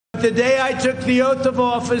But the day I took the oath of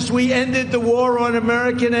office, we ended the war on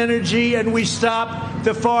American energy, and we stopped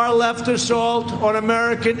the far-left assault on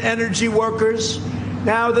American energy workers.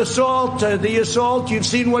 Now, the assault, you've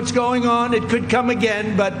seen what's going on. It could come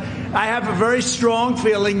again, but I have a very strong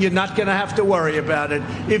feeling you're not going to have to worry about it.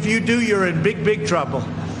 If you do, you're in big, big trouble.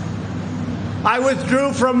 I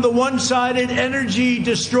withdrew from the one-sided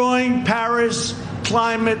energy-destroying Paris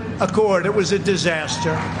Climate Accord. It was a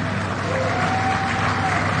disaster.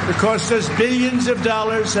 It cost us billions of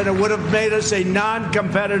dollars, and it would have made us a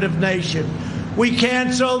non-competitive nation. We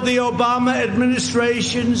canceled the Obama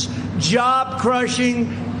administration's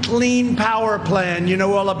job-crushing Clean Power Plan. You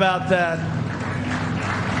know all about that.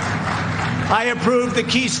 I approved the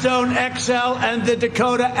Keystone XL and the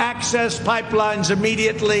Dakota Access pipelines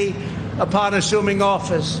immediately upon assuming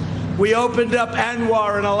office. We opened up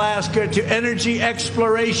ANWR in Alaska to energy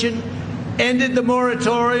exploration, ended the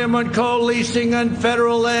moratorium on coal leasing on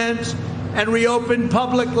federal lands, and reopened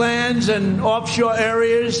public lands and offshore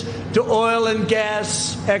areas to oil and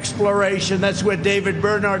gas exploration. That's where David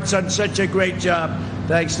Bernhardt's done such a great job.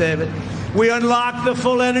 Thanks, David. We unlocked the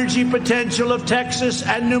full energy potential of Texas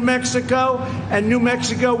and New Mexico. And New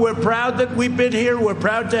Mexico, we're proud that we've been here. We're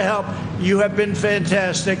proud to help. You have been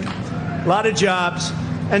fantastic. A lot of jobs.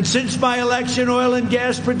 And since my election, oil and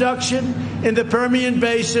gas production in the Permian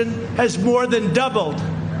Basin has more than doubled.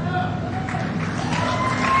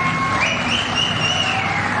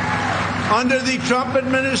 Under the Trump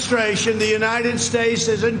administration, the United States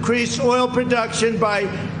has increased oil production by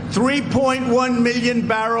 3.1 million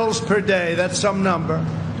barrels per day. That's some number.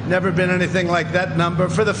 Never been anything like that number.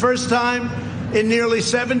 For the first time in nearly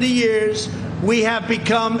 70 years, we have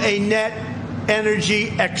become a net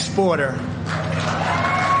energy exporter.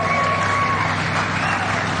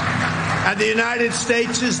 And the United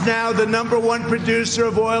States is now the #1 producer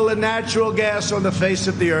of oil and natural gas on the face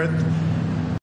of the earth.